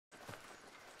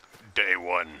Day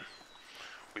 1.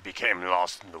 We became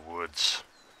lost in the woods,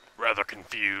 rather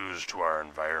confused to our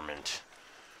environment.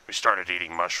 We started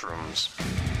eating mushrooms.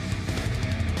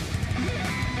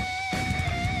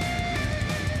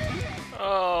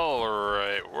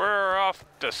 Alright, we're off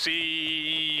to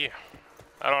see...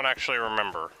 I don't actually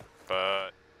remember,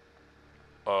 but...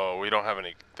 Oh, we don't have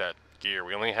any that gear.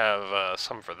 We only have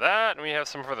some for that, and we have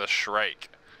some for the Shrike.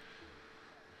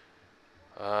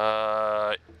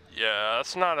 Yeah,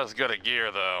 that's not as good a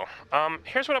gear, though.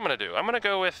 Here's what I'm gonna do. I'm gonna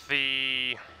go with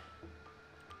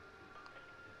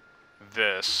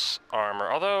this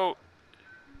armor. Although,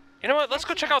 you know what? Let's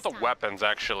go check out the weapons,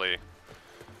 actually.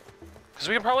 Because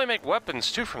we can probably make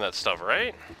weapons, too, from that stuff,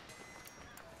 right?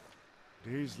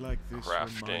 Days like this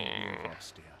Crafting.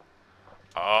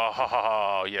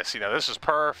 Oh, yeah, see, now this is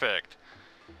perfect.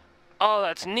 Oh,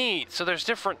 that's neat. So there's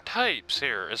different types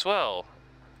here as well.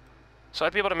 So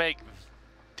I'd be able to make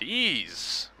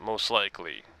these, most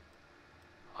likely.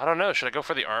 I don't know, should I go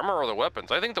for the armor or the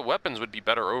weapons? I think the weapons would be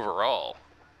better overall.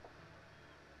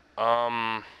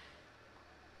 I'm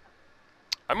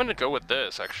gonna go with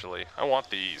this, actually. I want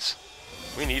these.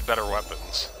 We need better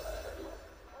weapons.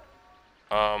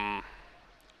 I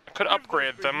could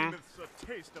upgrade them,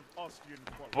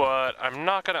 but I'm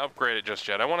not gonna upgrade it just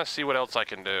yet. I want to see what else I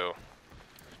can do.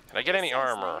 Can I get any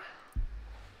armor?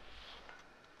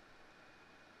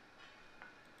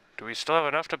 Do we still have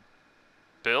enough to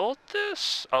build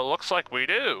this? Oh, looks like we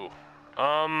do.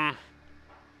 Yeah,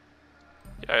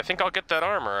 I think I'll get that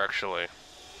armor, actually.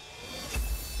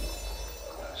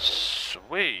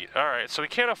 Sweet. Alright, so we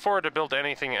can't afford to build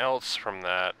anything else from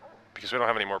that, because we don't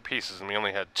have any more pieces, and we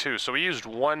only had 2. So we used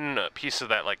one piece of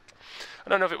that, like, I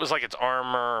don't know if it was like its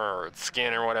armor, or its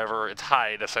skin, or whatever, its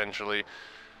hide, essentially.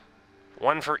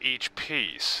 One for each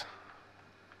piece.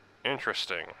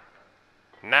 Interesting.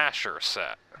 Nasher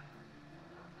set.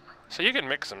 So you can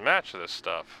mix and match this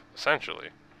stuff, essentially.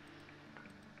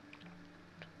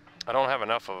 I don't have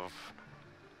enough of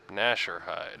Nasher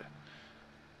hide.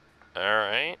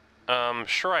 Alright.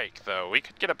 Shrike, though. We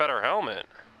could get a better helmet.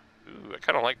 Ooh, I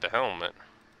kind of like the helmet.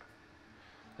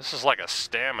 This is like a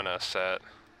stamina set.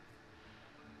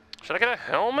 Should I get a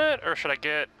helmet, or should I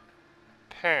get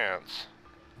pants?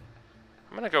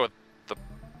 I'm gonna go with the...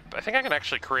 I think I can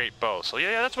actually create both. So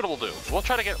yeah, that's what we'll do. We'll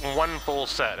try to get one full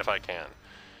set if I can.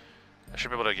 I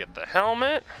should be able to get the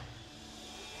helmet.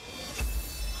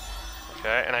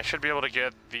 Okay, and I should be able to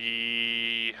get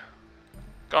the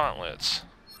gauntlets.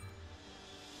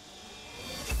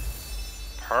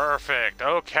 Perfect.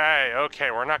 Okay,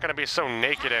 we're not going to be so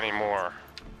naked anymore.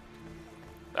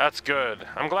 That's good.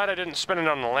 I'm glad I didn't spin it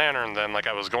on the lantern then like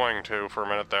I was going to for a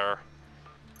minute there.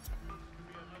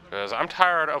 Because I'm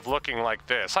tired of looking like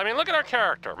this. I mean, look at our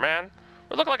character, man.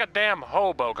 We look like a damn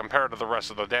hobo compared to the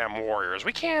rest of the damn warriors.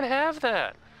 We can't have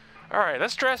that. Alright,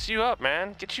 let's dress you up,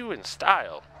 man. Get you in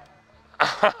style.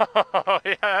 Oh,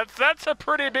 yeah, that's a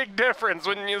pretty big difference,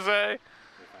 wouldn't you say?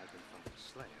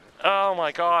 Oh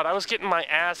my god, I was getting my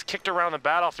ass kicked around the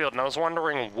battlefield, and I was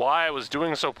wondering why I was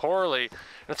doing so poorly.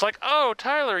 And it's like, oh,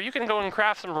 Tyler, you can go and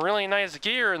craft some really nice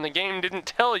gear, and the game didn't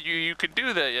tell you you could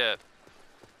do that yet.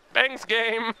 Thanks,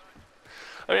 game.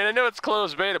 I mean, I know it's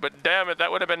closed beta, but damn it,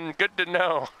 that would have been good to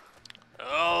know.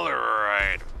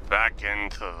 Alright, back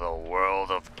into the world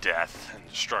of death and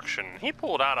destruction. He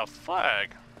pulled out a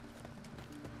flag.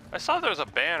 I saw there was a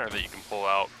banner that you can pull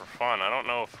out for fun. I don't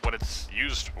know what it's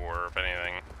used for, if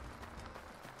anything.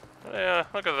 Yeah,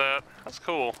 look at that. That's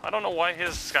cool. I don't know why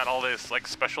his got all these, like,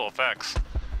 special effects.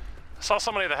 I saw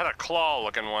somebody that had a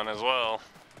claw-looking one as well.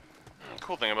 The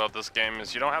cool thing about this game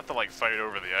is you don't have to, like, fight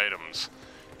over the items.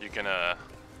 You can,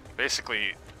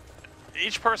 basically...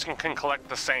 Each person can collect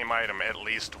the same item at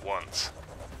least once.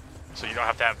 So you don't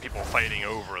have to have people fighting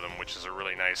over them, which is a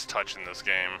really nice touch in this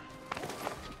game.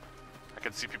 I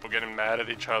can see people getting mad at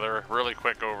each other really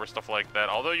quick over stuff like that.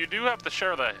 Although you do have to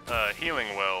share the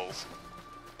healing wells.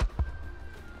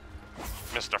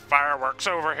 Mr. Fireworks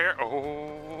over here.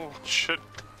 Oh, shit.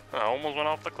 I almost went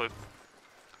off the cliff.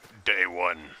 Day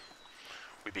 1.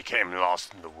 We became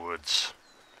lost in the woods,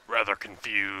 rather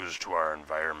confused to our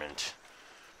environment.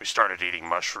 We started eating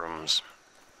mushrooms.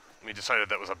 We decided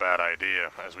that was a bad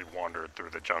idea as we wandered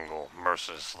through the jungle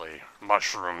mercilessly.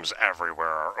 Mushrooms everywhere,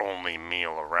 our only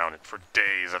meal around it for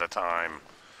days at a time.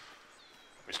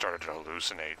 We started to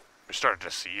hallucinate. We started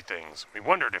to see things. We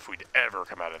wondered if we'd ever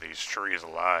come out of these trees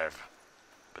alive.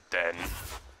 But then,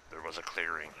 there was a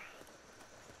clearing.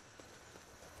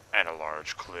 And a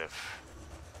large cliff.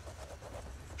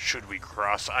 Should we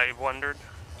cross, I wondered?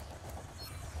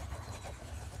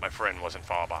 My friend wasn't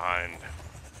far behind.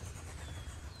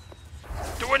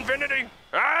 To infinity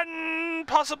And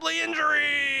possibly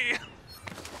injury!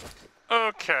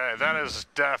 Okay, that is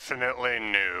definitely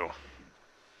new.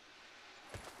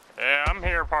 Yeah, I'm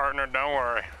here, partner, don't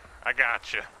worry. I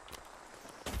got you.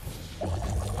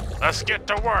 Let's get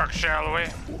to work, shall we?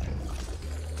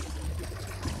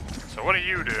 So what do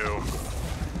you do?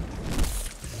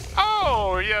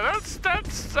 Oh, yeah, that's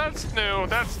new.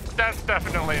 That's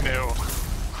definitely new.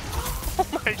 Oh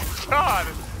my god!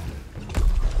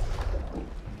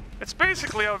 It's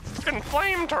basically a fucking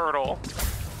flame turtle.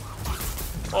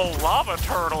 A lava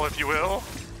turtle, if you will.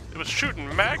 It was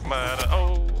shooting magma at it.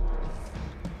 Oh.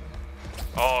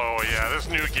 Oh, yeah, this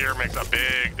new gear makes a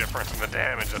big difference in the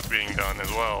damage that's being done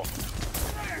as well.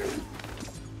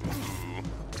 Ooh.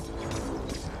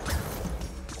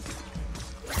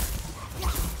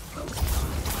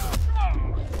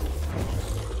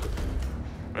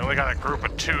 We only got a group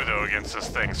of 2, though, against this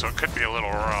thing, so it could be a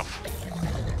little rough.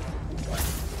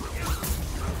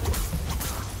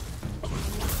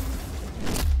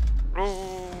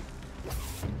 Ooh.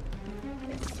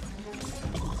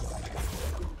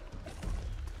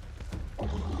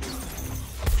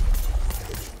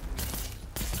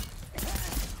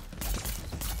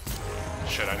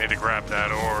 Shit, I need to grab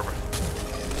that orb.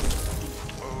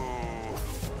 Ooh.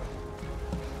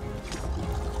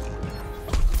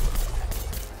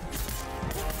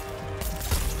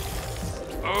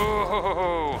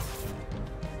 Oh.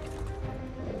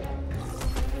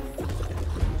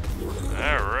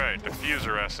 Alright,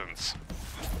 diffuser essence.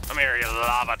 Come here, you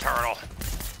lava turtle.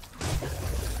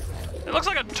 It looks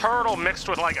like a turtle mixed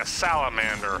with like a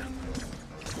salamander.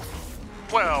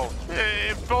 Well,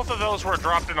 if both of those were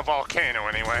dropped in a volcano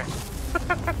anyway.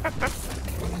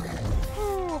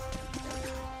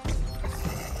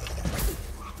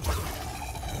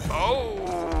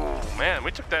 Oh, man,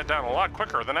 we took that down a lot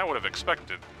quicker than I would have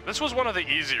expected. This was one of the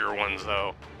easier ones,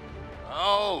 though.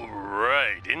 All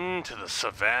right, into the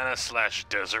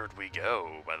savannah/desert we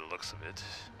go, by the looks of it.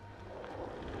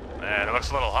 Man, it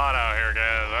looks a little hot out here,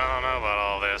 guys. I don't know about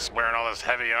all this. Wearing all this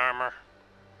heavy armor.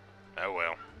 Oh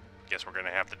well. Guess we're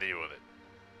gonna have to deal with it.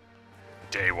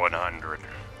 Day 100.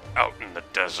 Out in the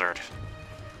desert.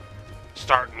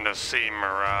 Starting to see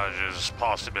mirages,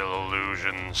 possible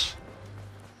illusions.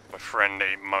 My friend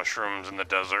ate mushrooms in the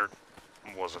desert.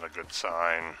 Wasn't a good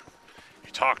sign.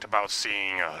 He talked about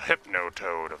seeing a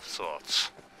hypnotoad of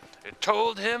sorts. It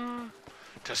told him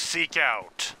to seek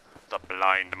out the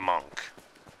blind monk.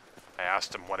 I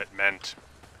asked him what it meant.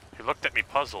 He looked at me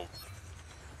puzzled.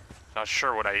 Not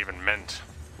sure what I even meant.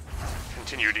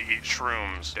 Continued to eat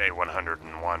shrooms. Day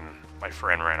 101. My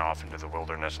friend ran off into the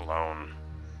wilderness alone.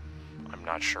 I'm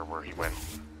not sure where he went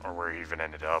or where he even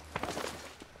ended up.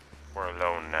 We're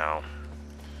alone now.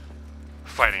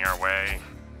 Fighting our way.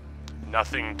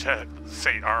 Nothing to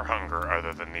sate our hunger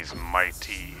other than these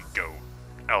mighty goat,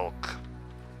 elk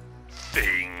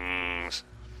things.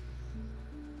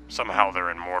 Somehow they're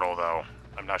immortal, though.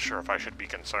 I'm not sure if I should be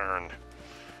concerned.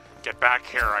 Get back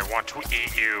here, I want to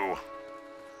eat you.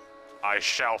 I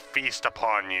shall feast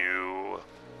upon you.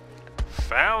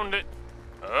 Found it.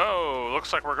 Oh,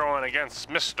 looks like we're going against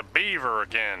Mr. Beaver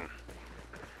again.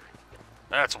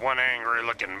 That's one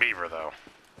angry-looking beaver, though.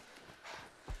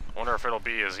 Wonder if it'll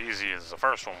be as easy as the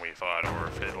first one we fought, or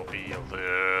if it'll be a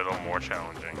little more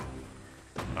challenging.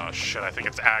 Oh shit, I think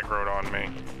it's aggroed on me.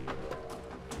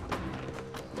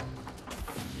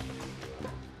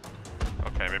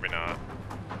 Okay, maybe not.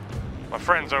 My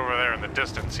friend's over there in the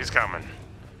distance, he's coming.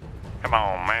 Come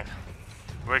on, man.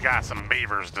 We got some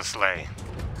beavers to slay.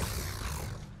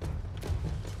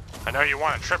 I know you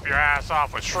want to trip your ass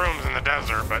off with shrooms in the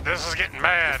desert, but this is getting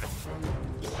bad.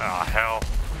 Oh, hell.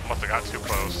 Must have got too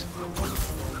close.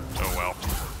 Oh, well.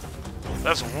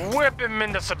 Let's whip him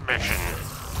into submission.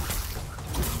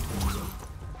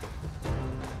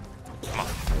 Come on.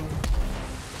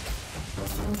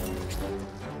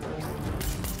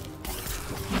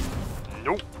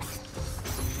 Nope.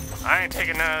 I ain't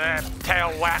taking none of that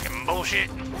tail-whacking bullshit.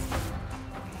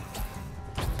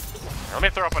 Let me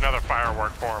throw up another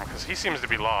firework for him, because he seems to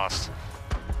be lost.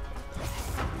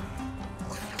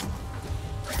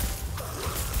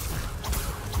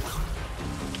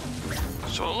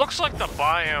 So it looks like the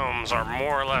biomes are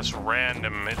more or less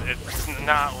random. It's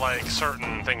not like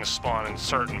certain things spawn in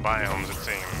certain biomes, it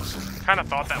seems. Kind of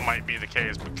thought that might be the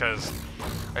case, because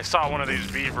I saw one of these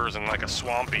beavers in like a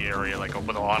swampy area, like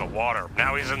with a lot of water.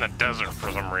 Now he's in the desert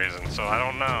for some reason, so I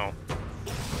don't know.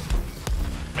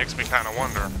 Makes me kind of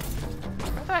wonder.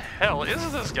 What the hell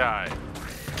is this guy?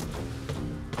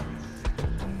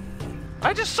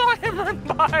 I just saw him run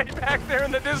by back there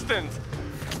in the distance.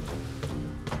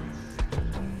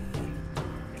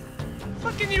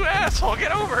 Fucking you asshole,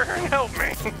 get over here and help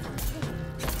me.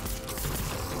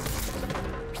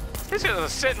 He's gonna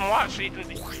sit and watch.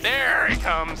 There he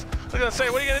comes. I was gonna say,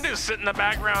 what are you gonna do? Sit in the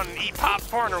background and eat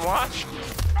popcorn and watch?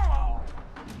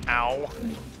 Ow.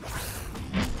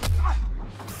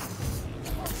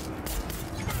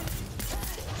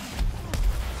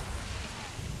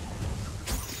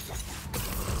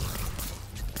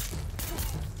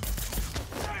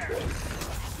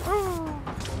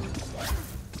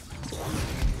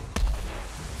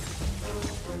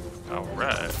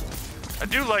 Alright. I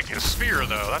do like his spear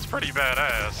though, that's pretty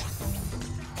badass.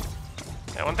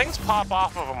 Yeah, when things pop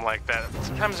off of them like that,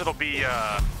 sometimes it'll be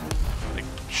like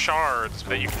shards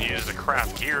that you can use to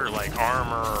craft gear like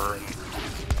armor and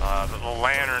the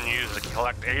lantern used to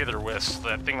collect aether wisps,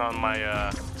 that thing on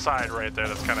my side right there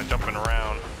that's kind of jumping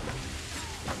around.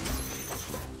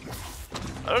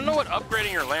 I don't know what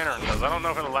upgrading your lantern does. I don't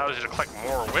know if it allows you to collect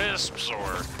more wisps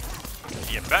or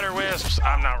get better wisps.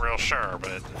 I'm not real sure,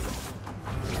 but...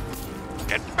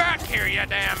 Get back here, you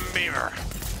damn beaver!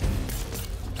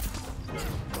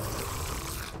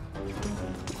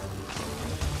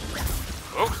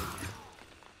 Oh!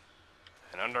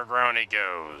 And underground he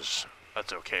goes.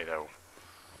 That's okay, though.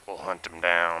 We'll hunt him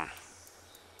down.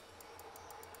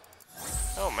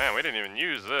 Oh man, we didn't even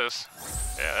use this.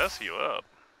 Yeah, let's heal up.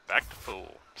 Back to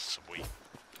full. Sweet.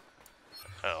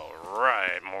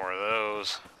 Alright, more of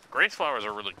those. Grace flowers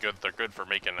are really good. They're good for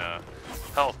making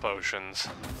health potions.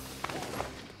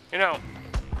 You know,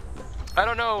 I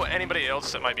don't know anybody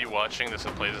else that might be watching this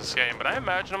and plays this game, but I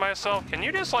imagine to myself, can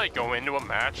you just like go into a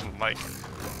match and like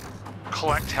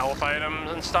collect health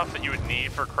items and stuff that you would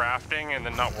need for crafting and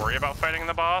then not worry about fighting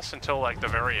the boss until like the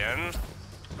very end?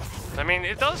 I mean,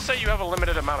 it does say you have a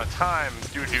limited amount of time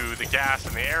due to the gas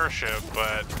in the airship,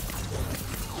 but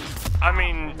I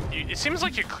mean, it seems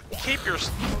like you keep your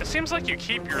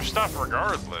stuff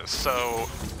regardless. So,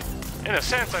 in a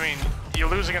sense, I mean, you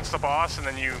lose against the boss and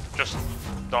then you just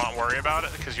don't worry about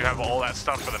it because you have all that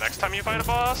stuff for the next time you fight a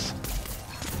boss.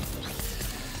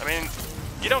 I mean,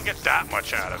 you don't get that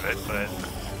much out of it, but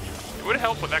it would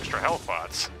help with extra health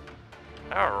pots.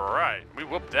 All right, we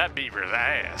whooped that beaver's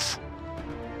ass.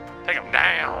 Take him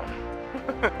down.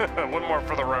 One more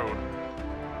for the road.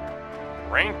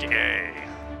 Rank A.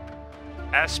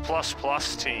 S++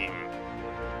 team.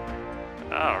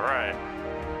 Alright.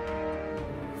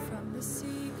 From the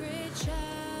secret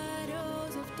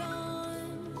shadows of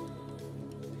dawn,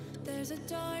 there's a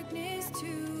darkness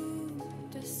to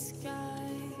disguise.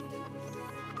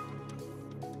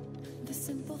 The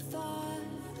simple thought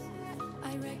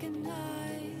I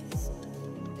recognize.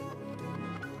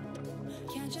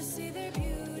 Can't you see their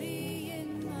beauty?